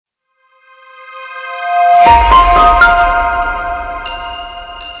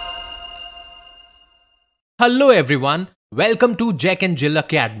Hello everyone, welcome to Jack and Jill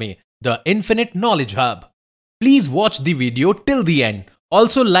Academy, the Infinite Knowledge Hub. Please watch the video till the end.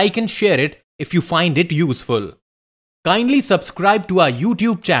 Also like and share it if you find it useful. Kindly subscribe to our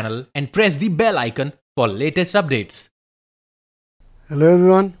YouTube channel and press the bell icon for latest updates. Hello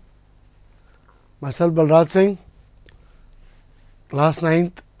everyone, myself Balraj Singh, class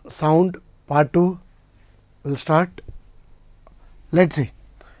 9th sound part 2 will start. Let's see.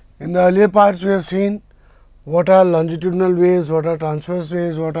 In the earlier parts we have seen what are longitudinal waves, what are transverse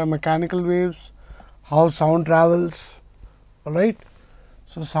waves, what are mechanical waves, how sound travels, alright.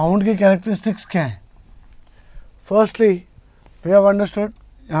 So sound की characteristics क्या हैं? Firstly, we have understood,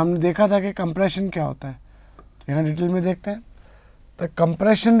 हमने देखा था कि compression क्या होता है, यहाँ डिटेल में देखते हैं. The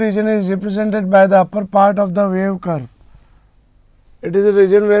compression region is represented by the upper part of the wave curve. It is a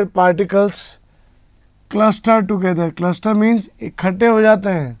region where particles cluster together. Cluster means इकट्ठे हो जाते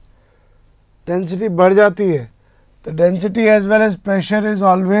हैं. Density बढ़ जाती है. The density as well as pressure is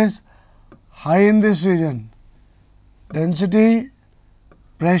always high in this region. Density,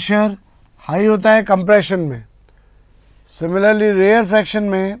 pressure high होता है compression में. Similarly, rarefaction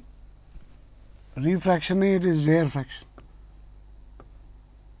में, refraction नहीं, it is rarefaction.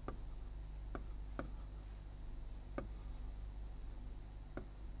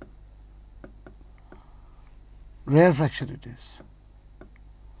 Rarefaction it is.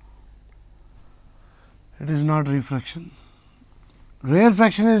 It is not refraction.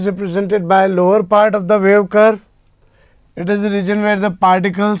 Rarefaction is represented by lower part of the wave curve. It is a region where the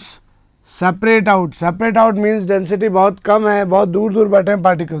particles separate out. Separate out means density बहुत कम है, बहुत दूर दूर बैठे हैं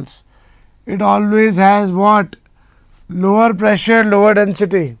particles. It always has what? Lower pressure, lower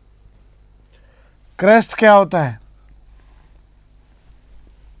density. Crest क्या होता है?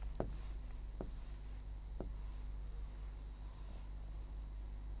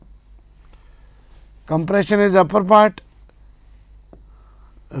 Compression is upper part,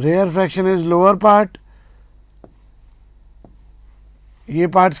 rarefaction is lower part. ये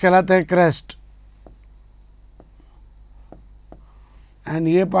parts कहलाते हैं crest and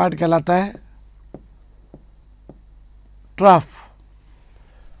ये part कहलाता है trough.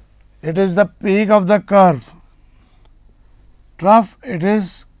 It is the peak of the curve. Trough, it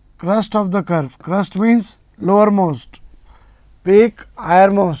is crest of the curve. Crest means lowermost, peak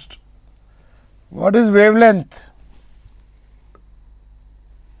highermost. What is wavelength?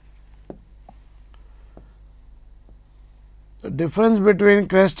 The difference between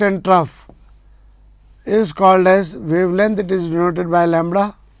crest and trough is called as wavelength. It is denoted by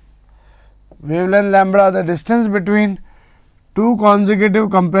lambda. Wavelength lambda, the distance between two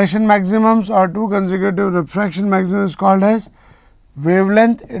consecutive compression maximums or two consecutive refraction maximums is called as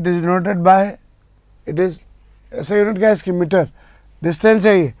wavelength. It is denoted by, it is ऐसा unit क्या है इसकी metre. Distance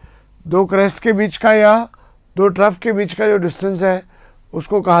है ये, दो crest के बीच का या दो ट्रफ के बीच का जो डिस्टेंस है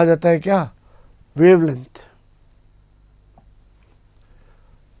उसको कहा जाता है क्या? Wavelength.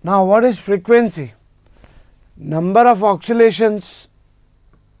 Now what is frequency? Number of ऑक्सीलेशंस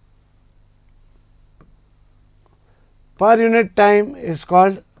per unit time is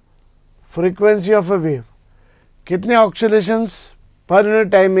called frequency of a wave. कितने ऑक्सीलेशंस पर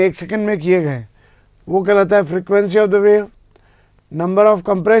यूनिट टाइम में एक सेकेंड में किए गए वो कहलाता है frequency of the wave. Number of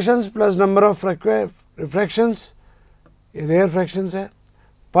compressions plus number of रिफ्रैक्शंस, ये रेयरफैक्शंस है,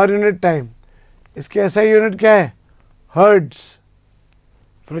 पर यूनिट टाइम. इसके ऐसा यूनिट क्या है? Hertz.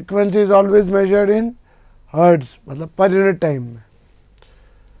 Frequency is always measured in hertz, मतलब पर यूनिट टाइम में.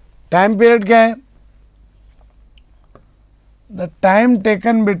 टाइम पीरियड क्या है? The time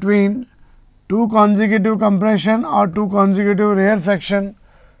taken between two consecutive compression or two consecutive rarefaction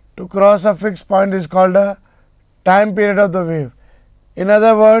to cross a fixed point is called a time period of the wave. In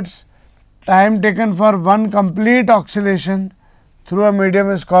other words, time taken for one complete oscillation through a medium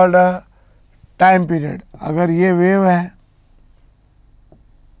is called a time period. अगर ये wave है,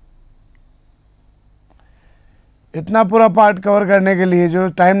 इतना पूरा part cover करने के लिए जो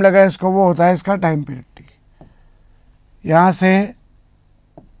time लगा है इसको वो होता है इसका टाइम पीरियड. यहाँ से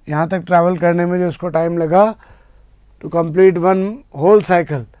यहाँ तक ट्रैवल करने में जो इसको टाइम लगा to complete one whole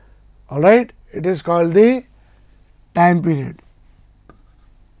cycle, alright, it is called the time period.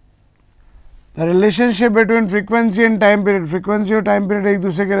 The relationship between frequency and time period. Frequency और टाइम पीरियड एक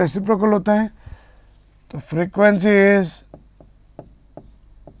दूसरे के रेसिप्रोकल होता है. तो frequency is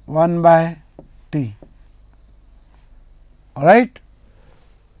 1/t. Alright,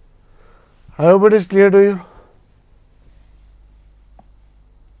 I hope it is clear to you.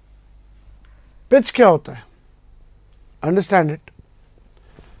 Pitch क्या होता है? Understand it.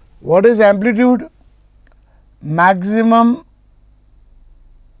 What is amplitude? Maximum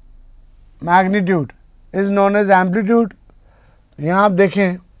magnitude is known as amplitude. यहाँ आप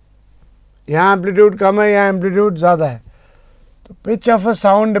देखें, यहाँ एम्पलीट्यूड कम है, यहाँ एम्पलीट्यूड ज़्यादा है। तो pitch of a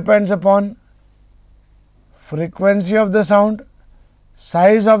sound depends upon frequency of the sound,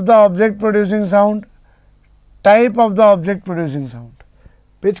 size of the object producing sound, type of the object producing sound।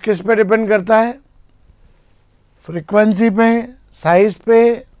 Pitch किस पे डिपेंड करता है? फ्रीक्वेंसी पे, साइज पे,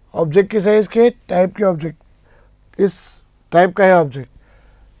 ऑब्जेक्ट की साइज के, टाइप के ऑब्जेक्ट, किस टाइप का है ऑब्जेक्ट।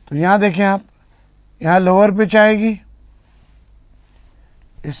 तो यहाँ देखें आप, यहाँ लोअर पिच आएगी,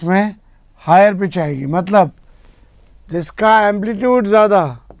 इसमें हायर पिच आएगी। मतलब जिसका एम्पलीट्यूड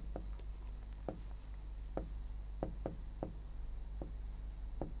ज़्यादा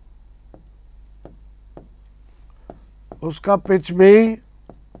उसका पिच भी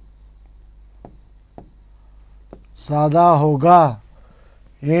ज़्यादा होगा।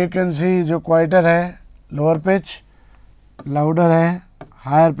 ये कैन सी, जो क्वाइटर है लोअर पिच, लाउडर है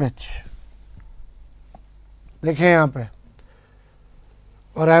हायर पिच। देखें यहाँ पे।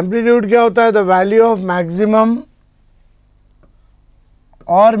 और एम्पलीट्यूड क्या होता है? द वैल्यू ऑफ मैक्सिमम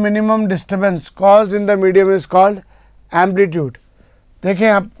और minimum disturbance caused in the medium is called amplitude. देखें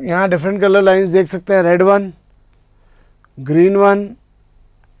आप यहाँ डिफरेंट कलर लाइंस देख सकते हैं, red one, green one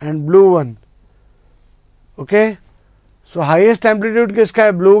and blue one। okay, so highest amplitude किसका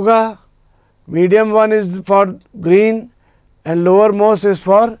है? blue का, medium one is for green and lower most is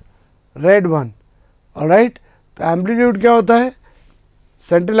for red one। alright, तो amplitude क्या होता है?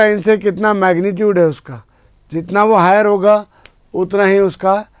 सेंटर लाइन से कितना मैग्नीट्यूड है उसका, जितना वो हायर होगा उतना ही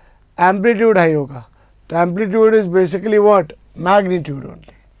उसका एम्पलीट्यूड हाई होगा। तो amplitude is basically what? Magnitude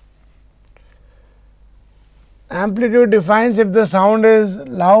only. Amplitude defines if the sound is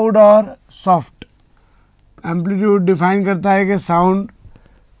loud or soft। Amplitude define करता है कि साउंड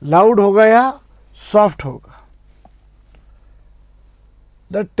लाउड होगा या सॉफ्ट होगा।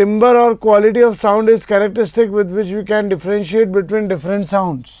 द टिम्बर और quality of sound is characteristic with which we can differentiate between different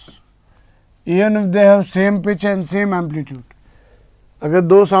sounds even if they have same pitch and same amplitude. अगर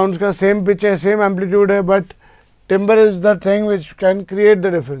दो sounds का सेम पिच है, सेम एम्पलीट्यूड है, but timber is the thing which can create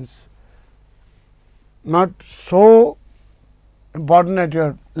the difference. not so important at your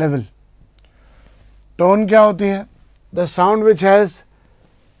level। Tone क्या होती है? The sound which has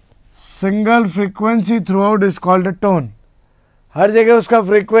single frequency through out is called a tone. हर जगह उसका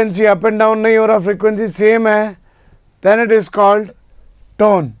frequency up and down नहीं हो रहा, frequency same है, then it is called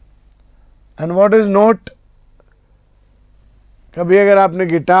tone. And what is note? कभी अगर आपने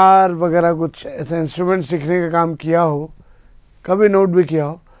गिटार वगैरह कुछ ऐसे इंस्ट्रूमेंट सीखने का काम किया हो, कभी नोट भी किया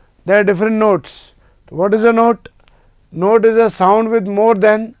हो, there are different notes. What is a note? Note is a sound with more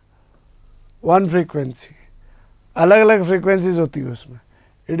than one frequency। अलग अलग frequencies होती है उसमें।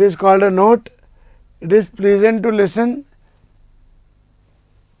 It is called a note। It is pleasant to listen।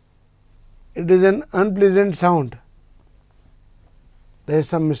 It is an unpleasant sound। There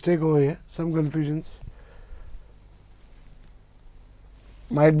is some mistake over here, some confusions।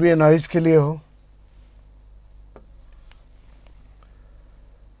 Might be a noise के लिए हो।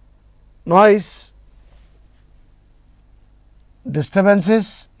 Noise, disturbances,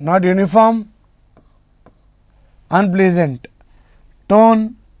 not uniform, unpleasant। Tone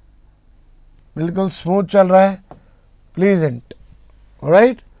बिल्कुल smooth चल रहा है, pleasant.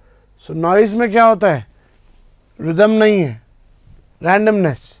 Alright, सो noise में क्या होता है? रिदम नहीं है,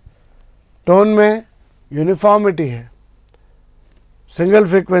 रैंडमनेस। टोन में यूनिफॉर्मिटी है, सिंगल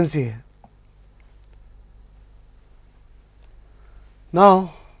फ्रीक्वेंसी है। Now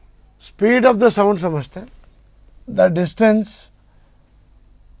speed of the sound समझते हैं। The distance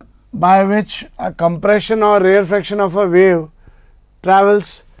by which a compression or rarefaction of a wave travels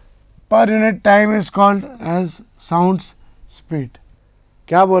per unit time is called as sound speed।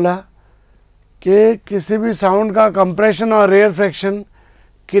 क्या बोला कि किसी भी साउंड का कंप्रेशन और रेयरफैक्शन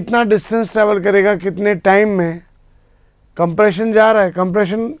कितना डिस्टेंस ट्रैवल करेगा, कितने टाइम में। कंप्रेशन जा रहा है,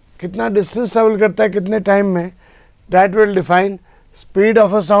 कंप्रेशन कितना डिस्टेंस ट्रैवल करता है, कितने टाइम में, that will define speed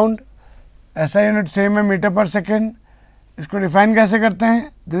of a sound. ऐसा यूनिट सेम है, मीटर पर सेकेंड। इसको डिफाइन कैसे करते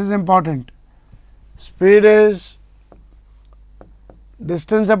हैं? This is important. Speed is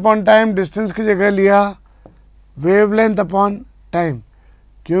distance upon time. Distance की जगह लिया वेवलेंथ अपॉन टाइम।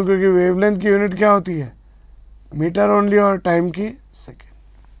 क्यों? क्योंकि वेवलेंथ की यूनिट क्या होती है? मीटर ओनली, और टाइम की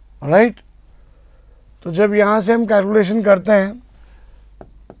सेकेंड। राइट, तो जब यहाँ से हम कैलकुलेशन करते हैं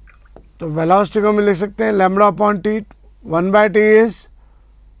तो वेलोसिटी को हम लिख सकते हैं lambda upon T. 1/t is,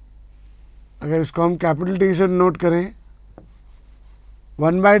 अगर इसको हम कैपिटल टी से नोट करें,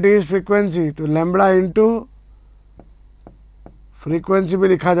 1/t इज फ्रीक्वेंसी, तो लैम्बडा इंटू फ्रीक्वेंसी भी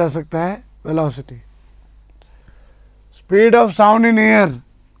लिखा जा सकता है velocity. Speed of sound in air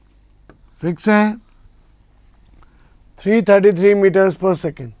fix है, 333 meters per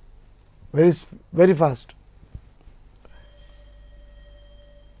second. Very fast.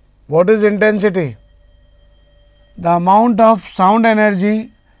 What is intensity? The amount of sound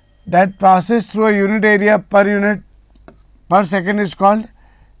energy that passes through a unit area per second is called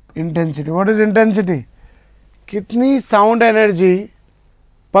intensity. What is intensity? कितनी sound energy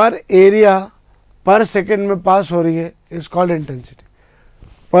पर area पर second में पास हो रही है is called intensity.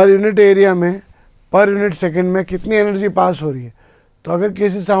 Per unit area में per unit second में कितनी एनर्जी पास हो रही है. तो अगर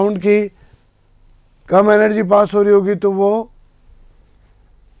किसी साउंड की कम एनर्जी पास हो रही होगी तो वो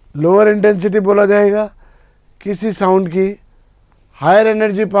लोअर इंटेंसिटी बोला जाएगा. किसी साउंड की हायर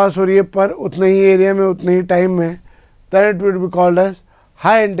एनर्जी पास हो रही है पर उतने ही एरिया में उतने ही टाइम में, that it will be called as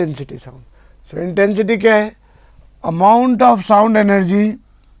high intensity sound. So intensity क्या है? Amount of sound energy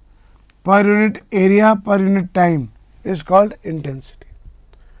per unit area per unit time is called intensity.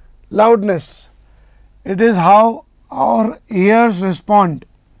 Loudness, it is how our ears respond.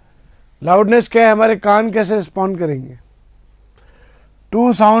 Loudness क्या है? हमारे कान कैसे respond करेंगे. Two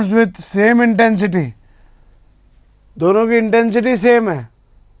sounds with same intensity, दोनों की intensity same है,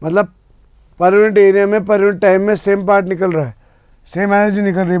 मतलब per unit area में per unit time में same part निकल रहा है, same energy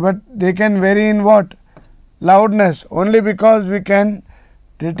निकल रही है, but they can vary in what? Loudness, only because we can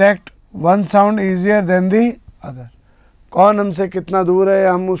detect one sound easier than the other. कौन हमसे कितना दूर है,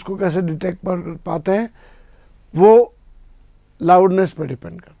 हम उसको कैसे डिटेक्ट कर पाते हैं, वो लाउडनेस पर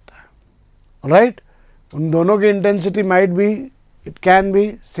डिपेंड करता है. राइट, उन दोनों की intensity might be, it can be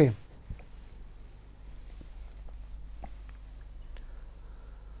same.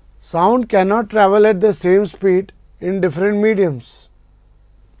 Sound can not travel at the same speed in different mediums.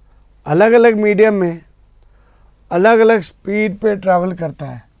 अलग अलग मीडियम में अलग अलग स्पीड पे ट्रैवल करता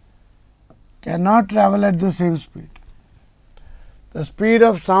है. Cannot travel at the same speed. The speed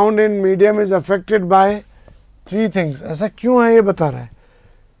of sound in medium is affected by three things. ऐसा क्यों है ये बता रहा है.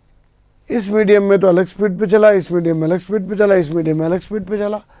 इस मीडियम में तो अलग स्पीड पे चला, इस मीडियम में अलग स्पीड पे चला, इस मीडियम में अलग स्पीड पे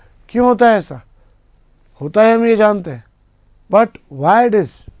चला. क्यों होता है ऐसा? होता है, हम ये जानते हैं, but why it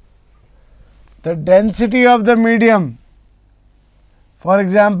is? The density of the medium. For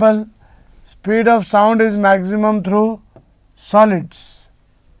example, speed of sound is maximum through solids.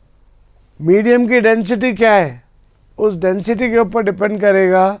 Medium की डेंसिटी क्या है, उस डेंसिटी के ऊपर डिपेंड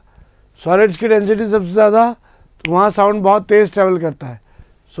करेगा. सॉलिड्स की डेंसिटी सबसे ज़्यादा, तो वहाँ साउंड बहुत तेज़ ट्रेवल करता है.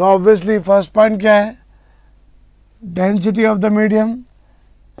 सो ऑब्वियसली फर्स्ट पॉइंट क्या है? Density of the medium.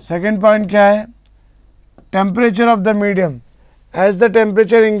 Second point क्या है? Temperature of the medium. As the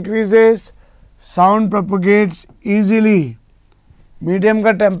temperature increases sound propagates easily. Medium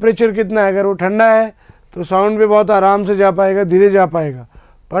का टेम्परेचर कितना है? अगर वो ठंडा है तो साउंड भी बहुत आराम से जा पाएगा, धीरे जा पाएगा.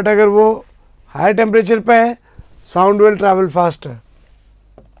 बट अगर वो हाई टेम्परेचर पे है, sound will travel faster.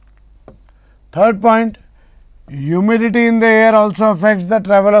 Third point, humidity in the air also affects the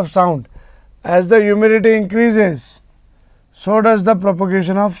travel of sound. As the humidity increases so does the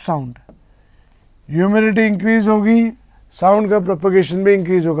propagation of sound. Humidity increase होगी, sound का propagation भी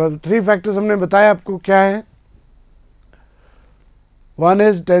increase होगा. तो three factors हमने बताया आपको क्या है. One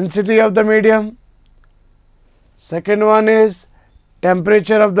is density of the medium, second one is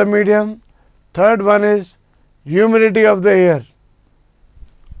temperature of the medium, third one is humidity of the air.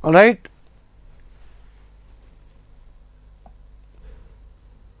 All right.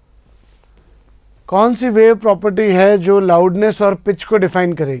 कौन सी वेव प्रॉपर्टी है जो लाउडनेस और पिच को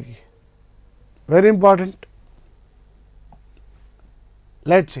डिफाइन करेगी? Very important.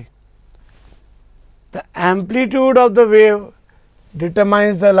 Let's see. The amplitude of the wave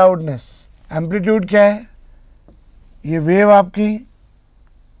determines the loudness. Amplitude क्या है? ये wave आपकी,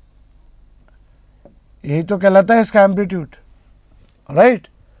 यही तो कहलाता है इसका amplitude. Right.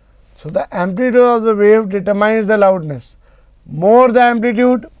 So the amplitude of the wave determines the loudness. More the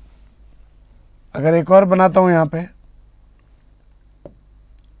amplitude, अगर एक और बनाता हूं यहां पे,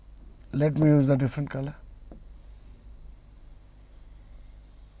 let me use the different colour.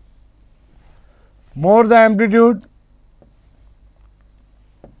 More the amplitude,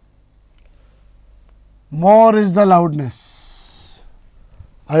 more is the loudness.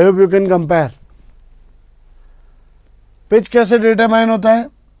 I hope you can compare. Pitch कैसे determine होता है?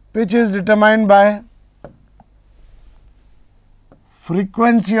 Pitch is determined by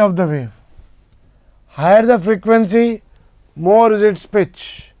frequency of the wave. Higher the frequency, more is its pitch.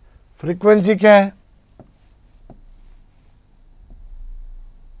 Frequency क्या है?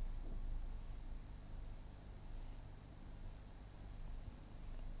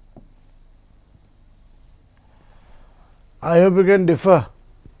 I hope you can differ.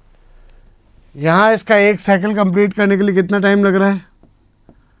 यहाँ इसका एक cycle complete करने के लिए कितना टाइम लग रहा है?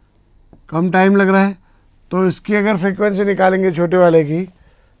 कम टाइम लग रहा है. तो इसकी अगर फ्रीक्वेंसी निकालेंगे छोटे वाले की,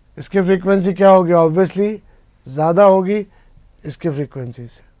 इसकी फ्रीक्वेंसी क्या होगी? ऑब्वियसली ज़्यादा होगी इसकी फ्रीक्वेंसी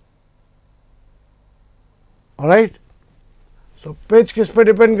से। ऑलराइट, सो पिच किस पे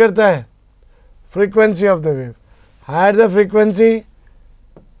डिपेंड करता है? Frequency of the wave. Higher the frequency,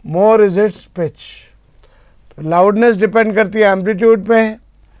 more is it's pitch. तो लाउडनेस डिपेंड करती है एम्पलीट्यूड पे,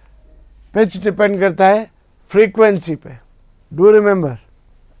 पिच डिपेंड करता है फ्रीक्वेंसी पे। Do remember.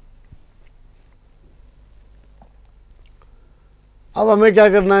 अब हमें क्या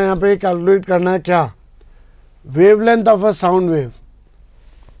करना है? यहाँ पे कैलकुलेट करना है क्या? Wavelength of a sound wave.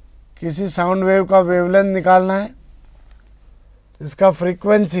 किसी साउंड वेव का वेवलेंथ निकालना है, इसका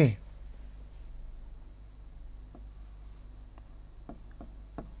फ्रीक्वेंसी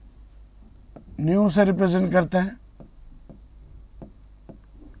न्यू से रिप्रेजेंट करते हैं।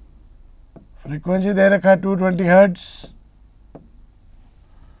 फ्रीक्वेंसी दे रखा है 220 हर्ट्ज,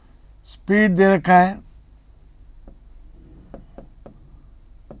 स्पीड दे रखा है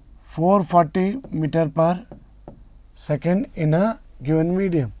 440 मीटर पर second in a given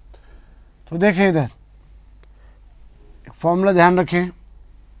medium. तो देखें इधर एक फॉर्मूला ध्यान रखें।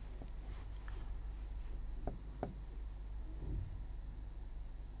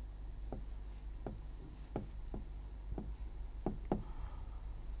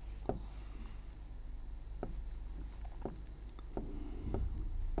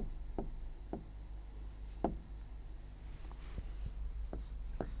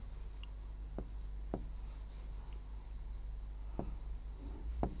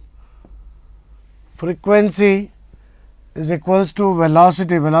 Frequency is equals to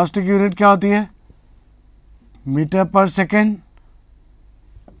velocity. Velocity की यूनिट क्या होती है? मीटर पर सेकेंड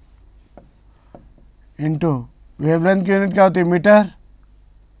इंटू वेवलेंथ की यूनिट क्या होती है? Metre.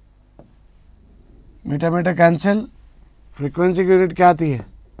 Metre metre cancel. Frequency की यूनिट क्या आती है?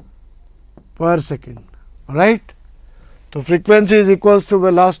 पर सेकेंड। राइट, तो frequency is equals to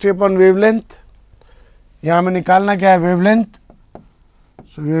velocity upon wavelength. यहाँ हमें निकालना क्या है? वेवलेंथ।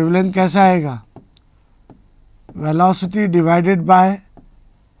 सो वेवलेंथ कैसा आएगा? velocity divided by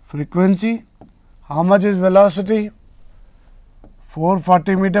frequency. How much is velocity?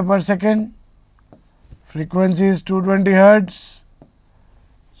 440 meter per second. Frequency is 220 hertz.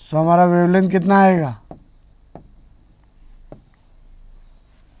 So हमारा wavelength कितना आएगा?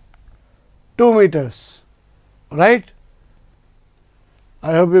 2 meters. Right?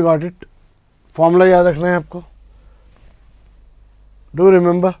 I hope you got it. Formula याद रखना है आपको. Do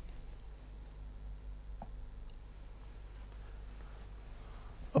remember.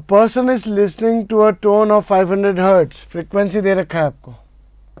 A person is listening to a tone of 500 hertz. Frequency दे रखा है आपको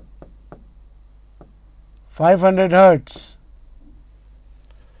 500 hertz.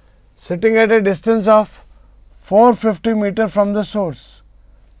 Sitting at a distance of 450 meter from the source.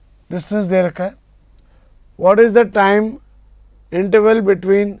 Distance दे रखा है. What is the time interval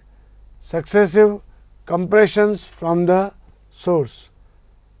between successive compressions from the source?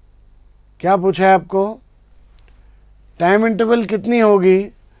 क्या पूछा है आपको? Time interval कितनी होगी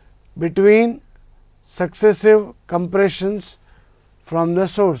between successive compressions from the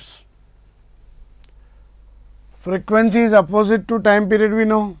source? Frequency is opposite to time period, we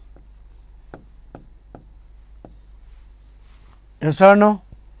know. Yes or no?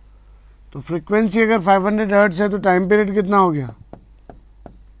 तो frequency अगर 500 hertz है तो टाइम पीरियड कितना हो गया?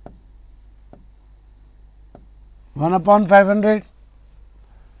 1/500।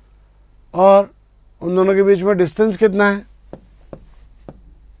 और उन दोनों के बीच में डिस्टेंस कितना है?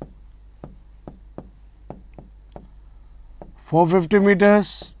 450 meters.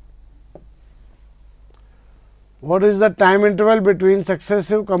 What is the time interval between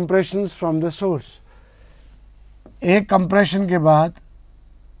successive compressions from the source? एक कंप्रेशन के बाद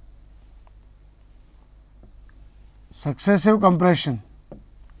सक्सेसिव कंप्रेशन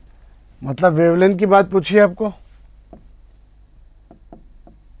मतलब वेवलेंथ की बात पूछी है आपको।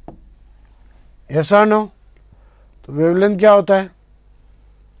 यस और नो? तो वेवलेंथ क्या होता है?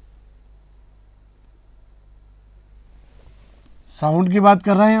 साउंड की बात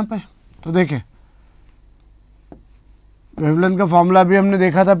कर रहे हैं यहाँ पे। तो देखें वेवलेंथ का फॉर्मूला भी हमने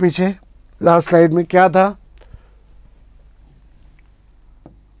देखा था पीछे लास्ट स्लाइड में। क्या था?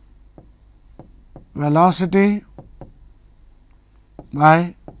 वेलोसिटी बाय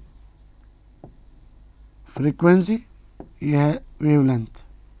फ्रीक्वेंसी, ये है वेवलेंथ।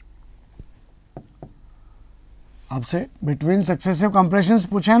 आपसे बिटवीन सक्सेसिव कंप्रेशंस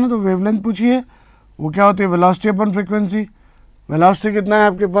पूछा है ना, तो वेवलेंथ पूछी है, वो क्या होती है? Velocity upon frequency. वेलोसिटी कितना है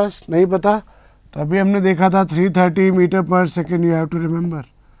आपके पास? नहीं पता, तो अभी हमने देखा था 330 मीटर पर second. You have to remember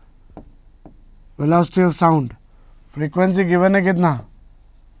velocity of sound. Frequency given है कितना?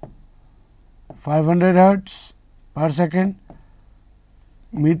 500 हर्ट्ज पर सेकेंड,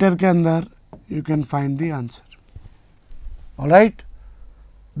 मीटर के अंदर you can find the answer. All right,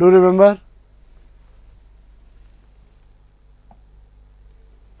 do remember.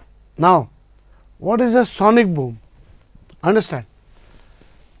 Now, what is a sonic boom? Understand,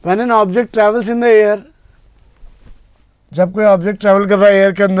 when an object travels in the air, जब कोई object travel कर रहा है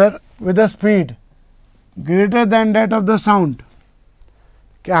एयर के अंदर with a speed greater than that of the sound,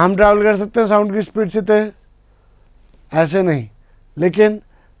 क्या हम travel कर सकते हैं साउंड की स्पीड से? तेज ऐसे नहीं, लेकिन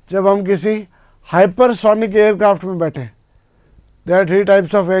जब हम किसी हाइपरसोनिक एयरक्राफ्ट में बैठे, there are 3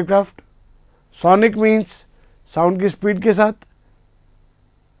 types of aircraft. Sonic means sound की स्पीड के साथ,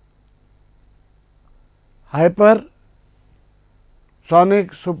 हाइपर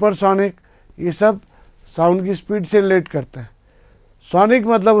सोनिक, सुपरसोनिक, ये सब साउंड की स्पीड से रिलेट करते हैं. सोनिक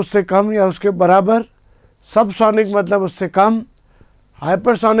मतलब उससे कम या उसके बराबर, सब सोनिक मतलब उससे कम,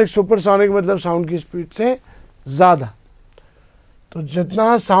 हाइपरसोनिक सुपरसोनिक मतलब साउंड की स्पीड से ज़्यादा. तो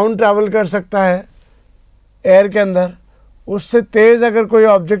जितना साउंड ट्रैवल कर सकता है एयर के अंदर, उससे तेज़ अगर कोई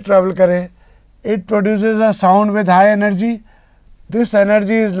ऑब्जेक्ट ट्रैवल करे, it produces a sound with high energy. This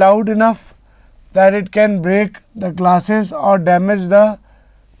energy is loud enough that it can break the glasses or damage the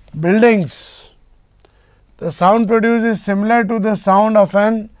buildings. The sound produced is similar to the sound of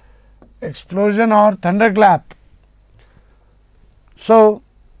an explosion or thunderclap. So,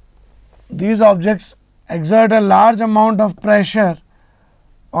 these objects exert a large amount of pressure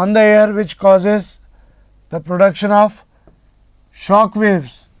on the air, which causes the production of shock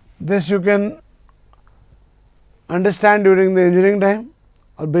waves. This you can understand during the engineering time,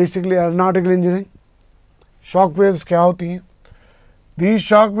 और basically aeronautical engineering. Shock waves क्या होती हैं? These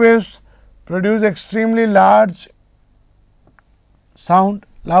shock waves produce extremely large sound,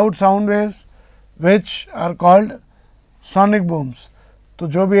 loud sound waves which are called sonic बूम्स. तो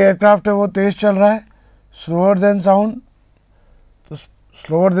जो भी aircraft है वो तेज चल रहा है, स्लोअर देन साउंड, तो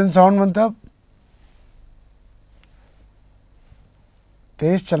स्लोअर देन साउंड मतलब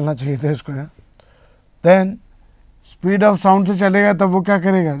तेज चलना चाहिए था इसको यहाँ. देन स्पीड ऑफ साउंड से चलेगा तब वो क्या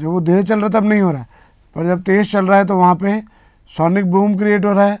करेगा? जब वो धीरे चल रहा है तब नहीं हो रहा है, पर जब तेज़ चल रहा है तो वहाँ पे सोनिक बूम क्रिएट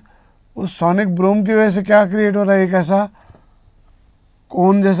हो रहा है. उस सोनिक बूम की वजह से क्या क्रिएट हो रहा है? एक ऐसा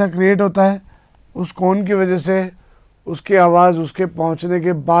कोन जैसा क्रिएट होता है. उस कोन की वजह से उसकी आवाज़ उसके पहुँचने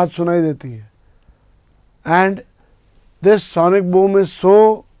के बाद सुनाई देती है. And this sonic boom is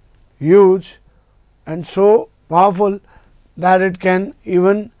so huge and so powerful that it can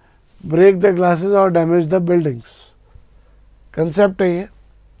even break the glasses or damage the buildings. Concept है ये.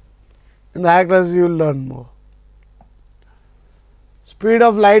 In the higher classes you will learn more. Speed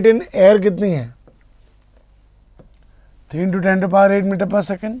of light in air कितनी है? 3 into 10 to the power 8 meter per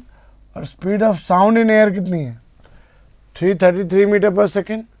second. और speed of sound in air कितनी है? 333 meter per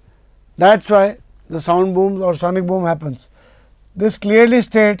second. That's why the sound boom or sonic boom happens. This clearly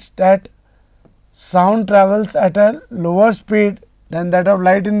states that sound travels at a lower speed than that of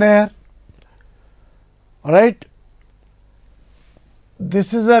light in the air. All right.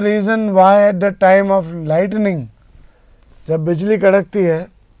 This is the reason why at the time of lightning, जब बिजली कड़कती है,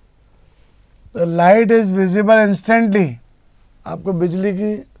 the light is visible instantly. आपको बिजली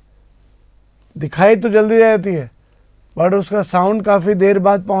की दिखाई तो जल्दी जाती है, बट उसका साउंड काफ़ी देर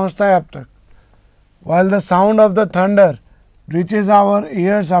बाद पहुंचता है आप तक. While the sound of the thunder reaches our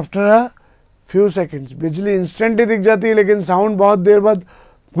ears after a few seconds. बिजली इंस्टेंटली दिख जाती है, लेकिन साउंड बहुत देर बाद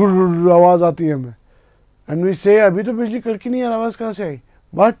आवाज़ आती है हमें. एंड वी से अभी तो बिजली कड़की नहीं यार, आवाज़ कहाँ से आई?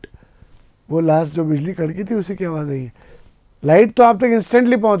 बट वो लास्ट जो बिजली कड़की थी उसी की आवाज़ आई है. लाइट तो आप तक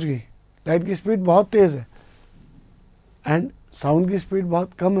इंस्टेंटली पहुँच गई, लाइट की स्पीड बहुत तेज़ है एंड साउंड की स्पीड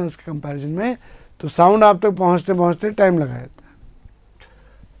बहुत कम है उसके कंपैरिजन में, तो साउंड आप तक पहुँचते पहुँचते टाइम लगा देता है.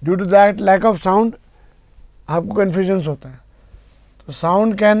 Due to that lack of sound आपको कन्फ्यूजन्स होता है. तो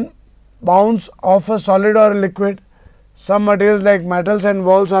sound can bounce off a solid or a liquid. Some materials like metals and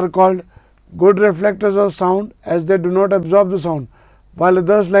walls are called good reflectors of sound as they do not absorb the sound, while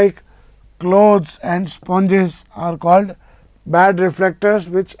others like clothes and sponges are called bad reflectors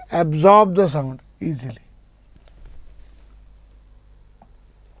which absorb the sound easily.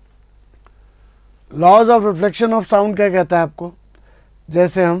 Laws of reflection of sound क्या कहता है आपको?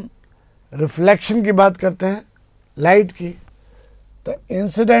 जैसे हम reflection की बात करते हैं लाइट की, the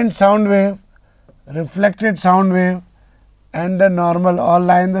incident sound wave, reflected sound wave and the normal all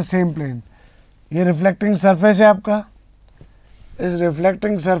lie in the same plane. ये reflecting surface है आपका, इस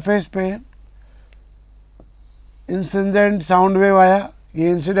reflecting surface पे incident sound wave आया,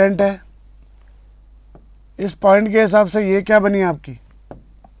 ये incident है. इस point के हिसाब से ये क्या बनी आपकी?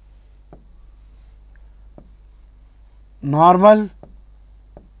 normal,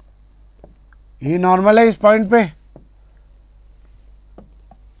 ये नॉर्मल है इस पॉइंट पे,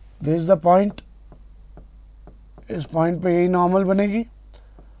 दिस इज द पॉइंट, इस पॉइंट पे यही नॉर्मल बनेगी.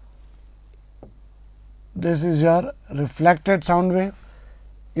 This is your reflected sound wave.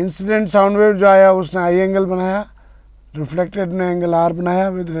 Incident sound wave जो आया उसने आई एंगल बनाया, रिफ्लेक्टेड ने एंगल आर बनाया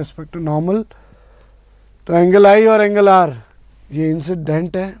विद रिस्पेक्ट टू नॉर्मल. तो एंगल आई और एंगल आर, ये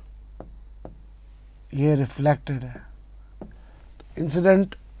इंसिडेंट है, ये रिफ्लेक्टेड है.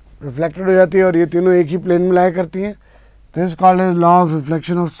 इंसिडेंट रिफ्लेक्टेड हो जाती है और ये तीनों एक ही प्लेन में लाया करती हैं. This is called as law of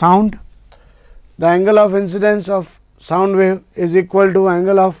reflection of sound. The angle of incidence of sound wave is equal to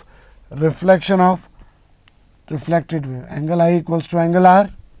angle of reflection of reflected wave. Angle I equals to angle are.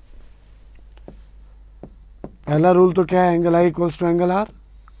 पहला rule तो क्या है, angle I equals to angle are.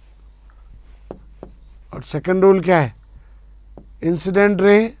 और second rule क्या है, incident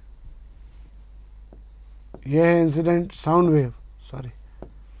ray, ये है incident sound wave, sorry,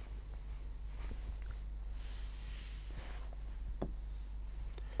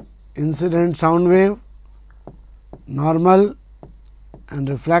 incident sound wave, normal and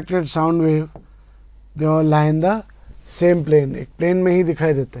reflected sound wave, they all lie in the same plane. एक प्लेन में ही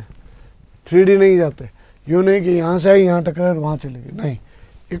दिखाई देते हैं, 3D नहीं जाते. यूँ नहीं कि यहाँ से आई यहाँ टकराई वहाँ चलेगी, नहीं,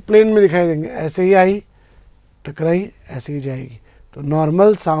 एक प्लेन में दिखाई देंगे. ऐसे ही आई टकराई ऐसे ही जाएगी. तो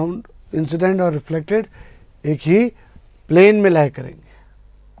नॉर्मल साउंड, इंसिडेंट और रिफ्लेक्टेड एक ही प्लेन में लाई करेंगे.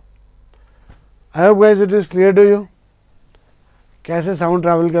 I hope guys it is clear to you. कैसे साउंड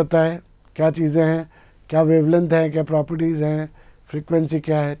ट्रैवल करता है, क्या चीज़ें हैं, क्या वेवलेंथ है, क्या प्रॉपर्टीज़ हैं, फ्रीक्वेंसी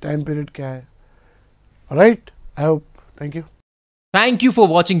क्या है, टाइम पीरियड क्या है. Right, I hope. Thank you. Thank you for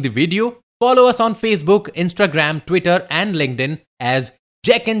watching the video. Follow us on Facebook, Instagram, Twitter and LinkedIn as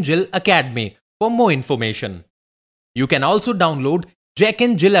Jack and Jill Academy for more information. You can also download Jack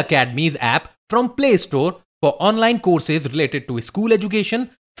and Jill Academy's app from Play Store for online courses related to school education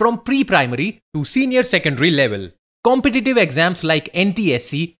from pre-primary to senior secondary level. Competitive exams like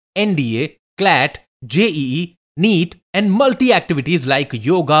NTSC, NDA, CLAT, JEE, NEET and multi-activities like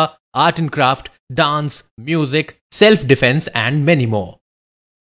yoga, art and craft, dance, music, self-defense and many more.